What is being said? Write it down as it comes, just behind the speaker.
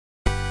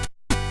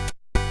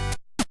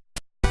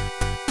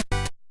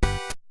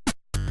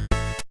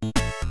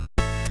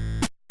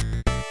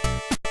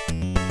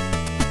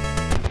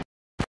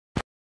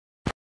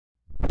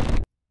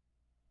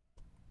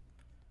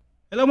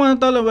Hello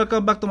mga tol,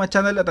 welcome back to my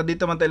channel at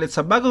dito man tayo ulit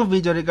sa bagong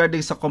video regarding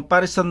sa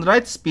comparison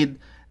write speed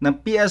ng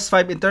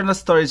PS5 internal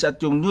storage at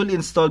yung newly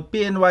installed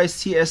PNY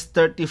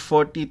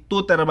CS3040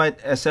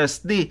 2TB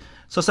SSD.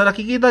 So sa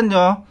nakikita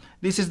nyo,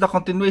 this is the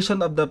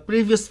continuation of the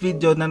previous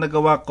video na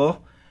nagawa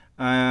ko.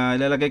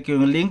 Ilalagay ko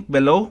yung link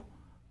below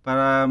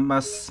para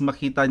mas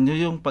makita nyo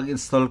yung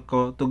pag-install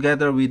ko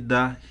together with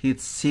the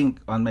heatsink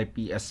on my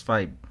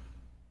PS5.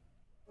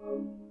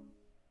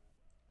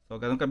 So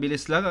ganun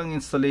kabilis lang ang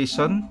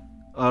installation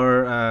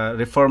or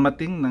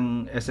reformatting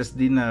ng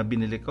SSD na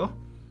binili ko.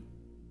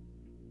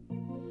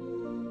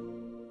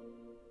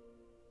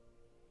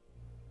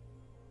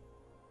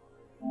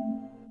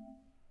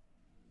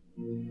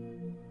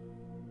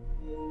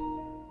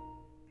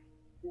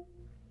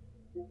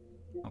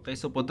 Okay,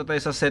 so punta tayo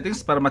sa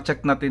settings para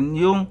ma-check natin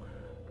yung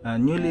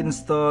newly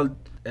installed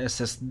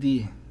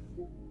SSD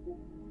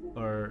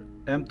or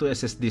M.2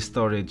 SSD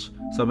storage.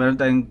 So meron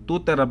tayong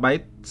 2TB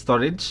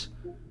storage,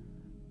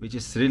 which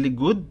is really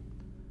good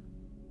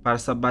para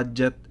sa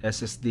budget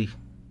SSD.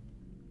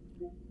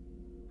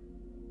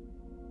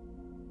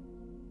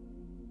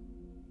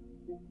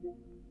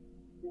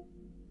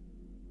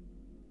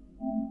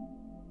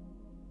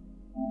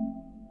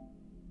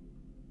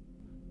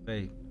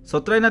 Okay. So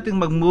try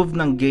nating mag-move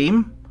ng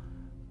game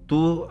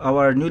to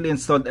our newly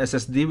installed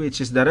SSD,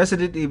 which is the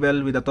Resident Evil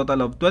with a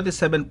total of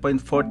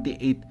 27.48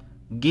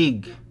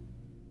 gig.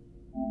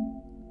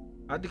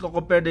 At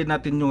i-compare din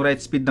natin yung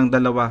write speed ng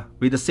dalawa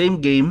with the same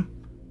game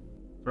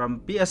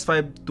from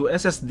PS5 to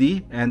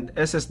SSD and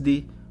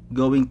SSD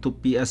going to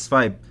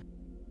PS5.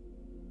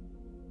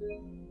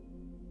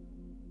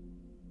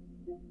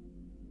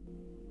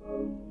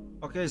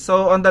 Okay,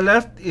 so on the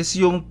left is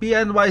yung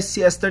PNY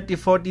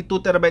CS3040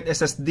 2TB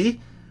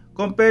SSD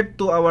compared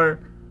to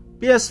our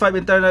PS5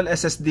 internal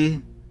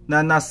SSD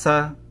na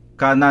nasa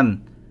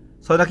kanan.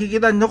 So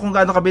nakikita nyo kung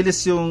gaano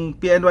kabilis yung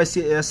PNY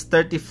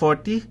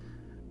CS3040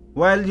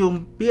 while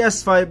yung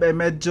PS5 ay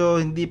medyo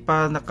hindi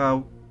pa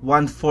naka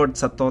 1/4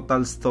 sa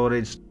total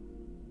storage.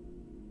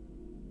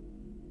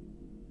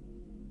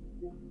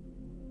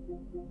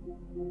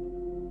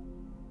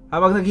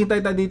 Habang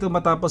naghintay tayo dito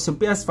matapos yung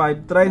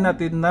PS5, try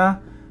natin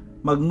na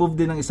mag-move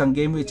din ng isang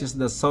game, which is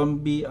the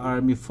Zombie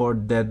Army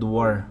 4 Dead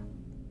War.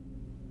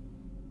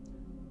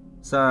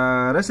 Sa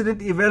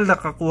Resident Evil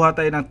nakakuha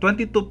tayo ng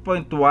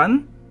 22.1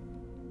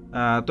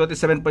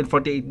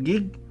 27.48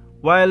 gig,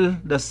 while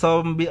the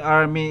Zombie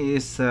Army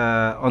is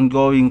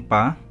ongoing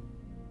pa.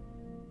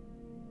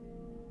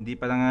 Hindi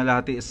pa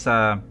nangalahati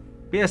sa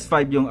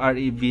PS5 yung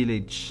RE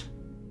Village.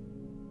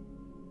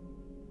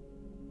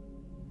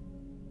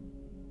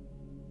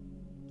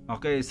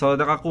 Okay, so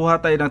nakakuha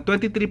tayo ng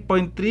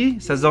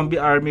 23.3 sa Zombie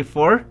Army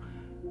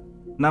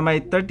 4 na may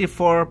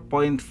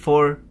 34.4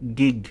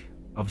 gig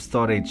of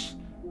storage.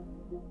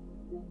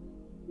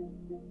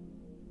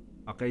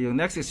 Okay, yung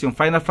next is yung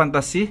Final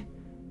Fantasy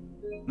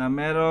na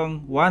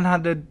merong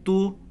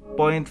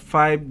 102.5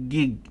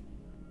 gig.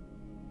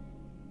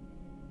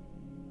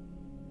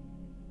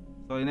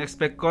 So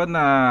in-expect ko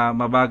na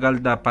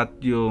mabagal dapat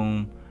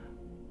yung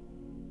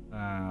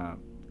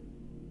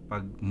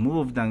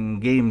pag-move ng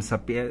game sa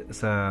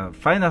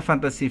Final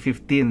Fantasy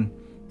 15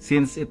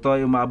 since ito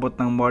ay umaabot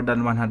ng more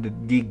than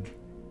 100 gig.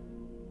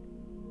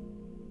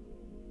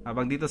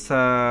 Habang dito sa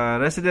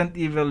Resident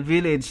Evil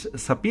Village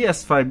sa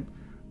PS5,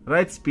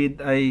 write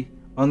speed ay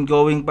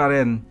ongoing pa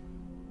rin.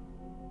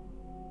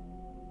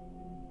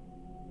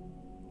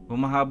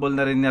 Humahabol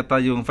na rin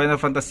yata yung Final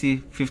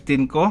Fantasy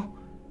 15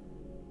 ko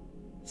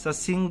sa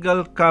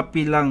single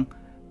copy lang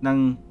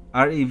ng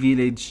RE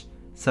Village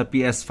sa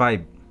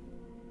PS5.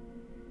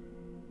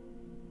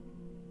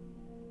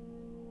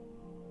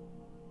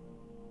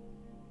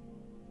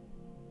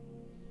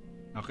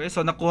 Okay,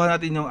 so nakuha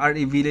natin yung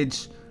RE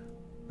Village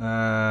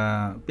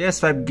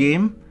PS5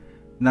 game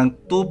ng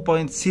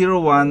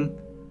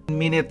 2.01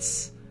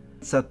 minutes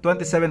sa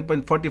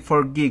 27.44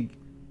 gig.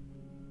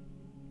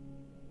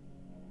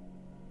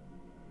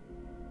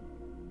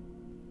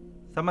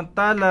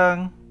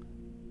 Samantalang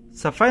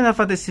sa Final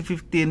Fantasy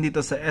 15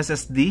 dito sa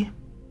SSD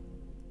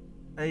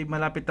ay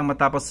malapit na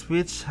matapos,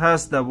 which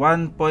has the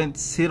 1.09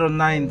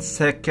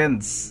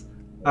 seconds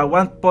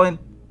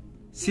 1.09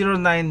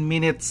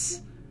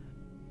 minutes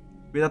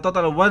with a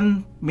total of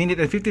 1 minute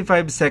and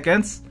 55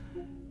 seconds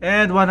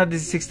and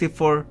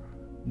 164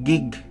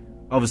 gig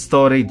of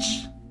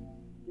storage.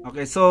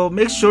 Okay, so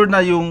make sure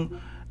na yung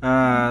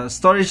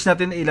storage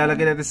natin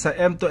ilalagay natin sa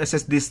M.2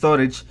 SSD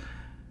storage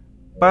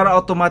para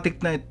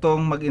automatic na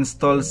itong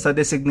mag-install sa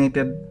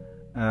designated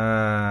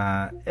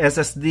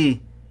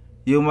SSD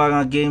yung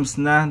mga games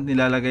na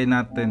nilalagay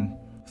natin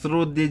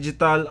through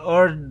digital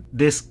or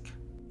disk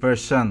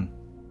version.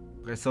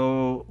 Okay,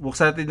 so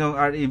buksan natin yung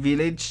RE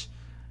Village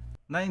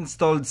na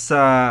installed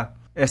sa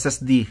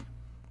SSD.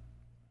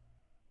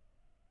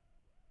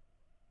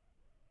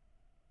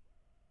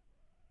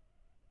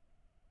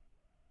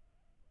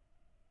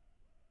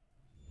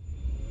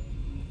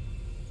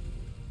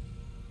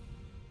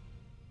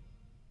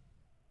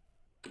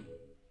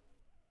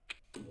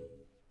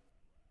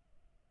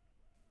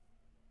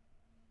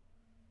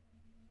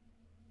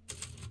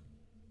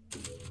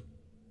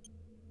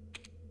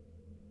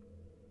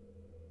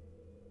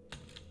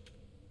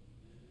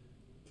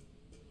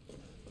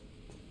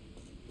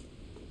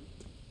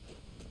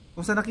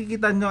 Kung sa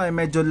nakikita nyo ay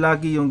medyo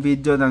laggy yung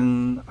video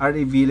ng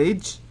RE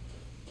Village.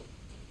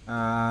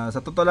 Sa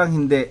totoo lang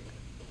hindi.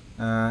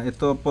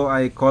 Ito po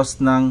ay cost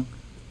ng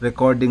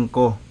recording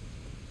ko.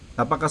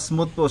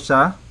 Napaka-smooth po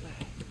siya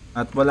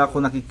at wala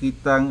ko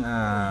nakikitang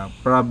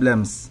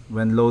problems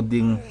when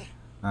loading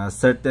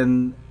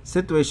certain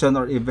situation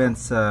or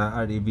events sa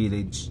RE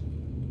Village.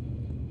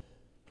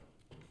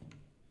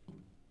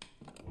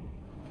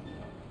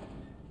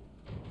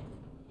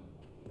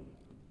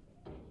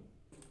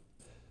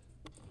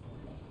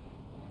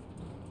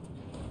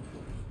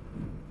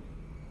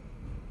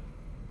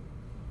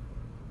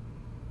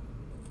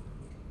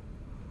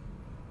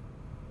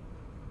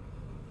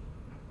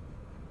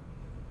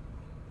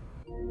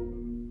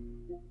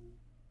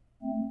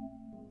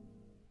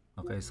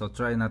 Okay, so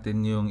try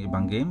natin yung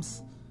ibang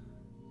games.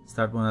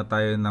 Start muna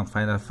tayo ng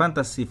Final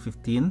Fantasy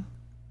 15.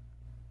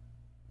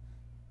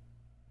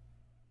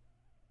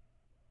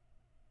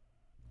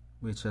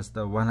 Which has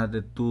the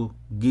 102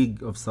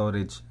 gig of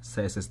storage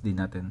sa SSD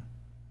natin.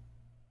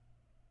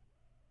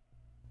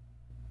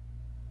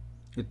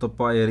 Ito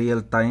po ay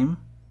real time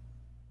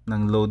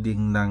ng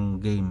loading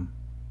ng game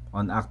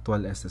on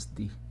actual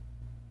SSD.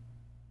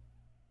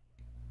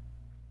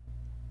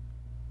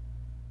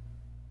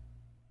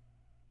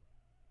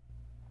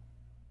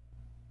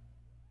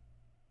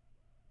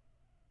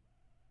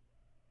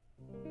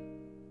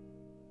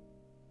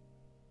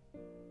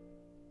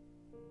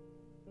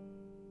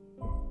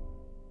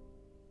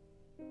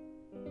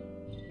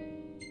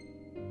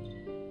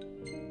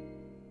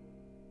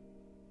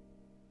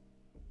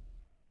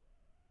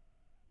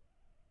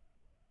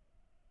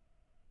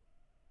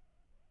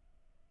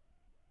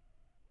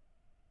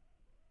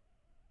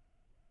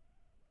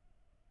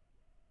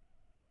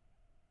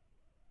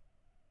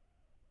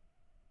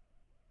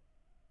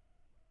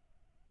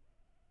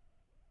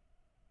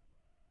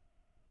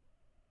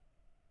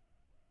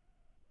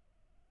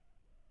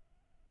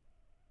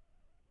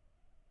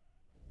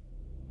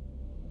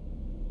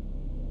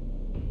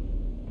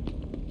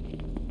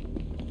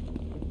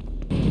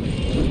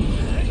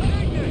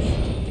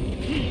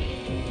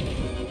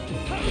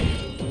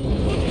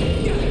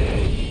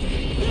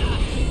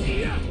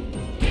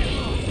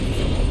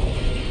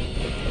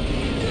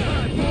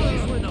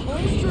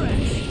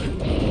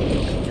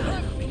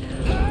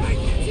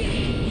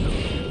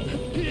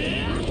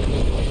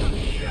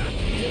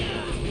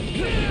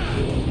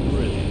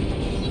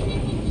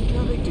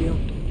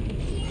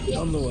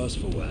 Don't know us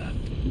for what.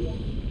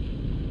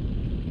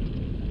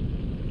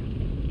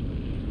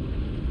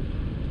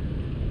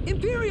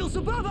 Imperials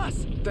above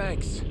us!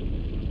 Thanks.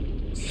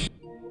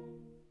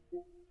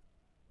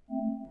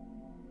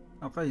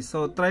 Okay,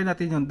 so try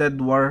natin yung Dead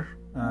War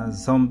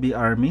Zombie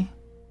Army.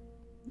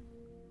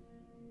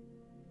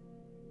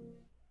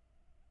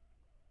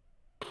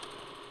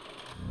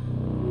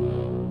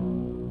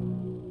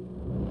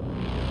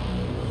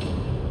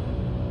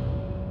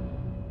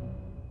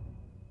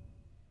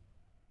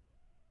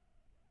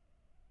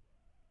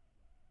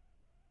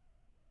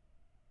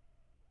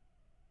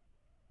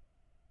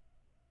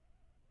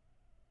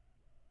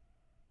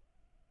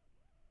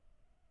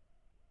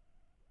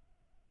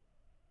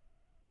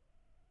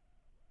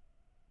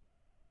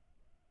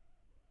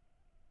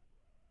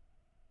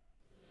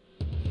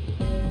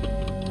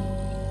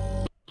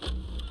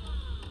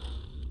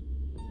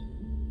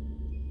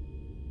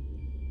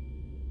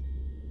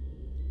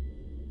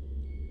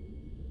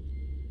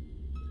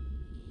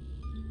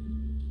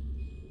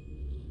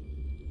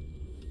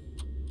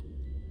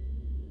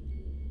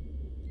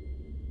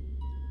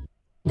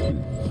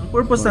 Ang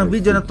purpose ng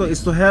video na to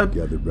is to help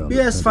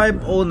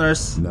PS5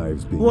 owners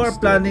who are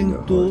planning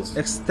to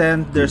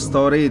extend their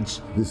storage.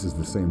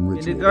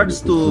 In regards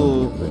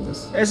to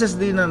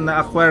SSD na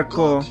na-acquire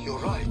ko,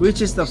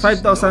 which is the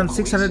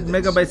 5,600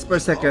 megabytes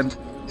per second,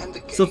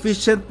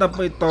 sufficient na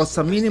po ito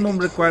sa minimum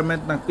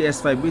requirement ng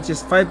PS5, which is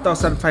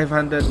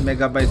 5,500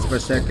 megabytes per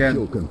second.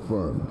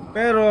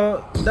 Pero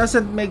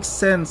doesn't make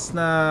sense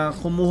na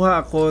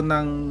kumuha ako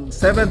ng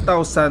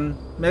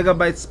 7,000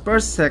 megabytes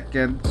per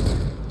second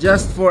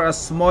just for a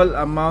small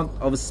amount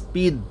of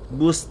speed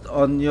boost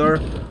on your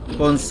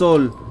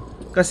console.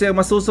 Kasi ang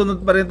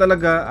masusunod pa rin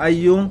talaga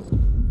ay yung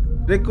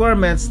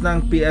requirements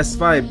ng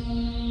PS5.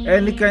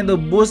 Any kind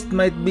of boost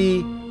might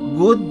be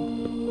good,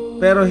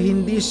 pero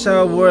hindi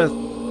siya worth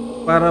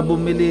para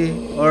bumili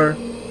or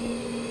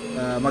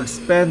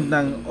mag-spend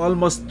ng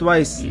almost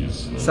twice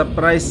sa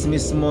price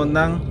mismo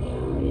ng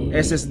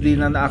SSD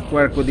na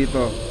na-acquire ko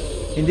dito.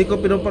 Hindi ko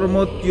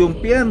pinopromote yung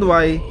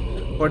PNY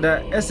for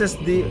the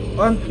SSD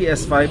on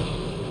PS5,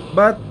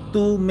 but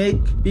to make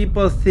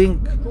people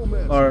think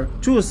or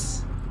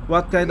choose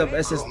what kind of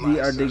SSD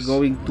are they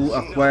going to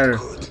acquire.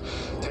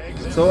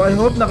 So I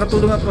hope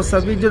nakatulong ako sa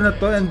video na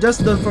to, and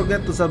just don't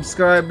forget to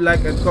subscribe,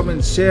 like, and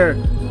comment, share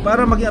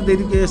para maging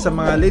updated kayo sa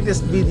mga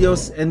latest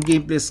videos and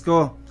gameplays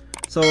ko.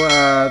 So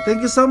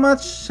thank you so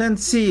much and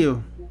see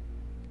you.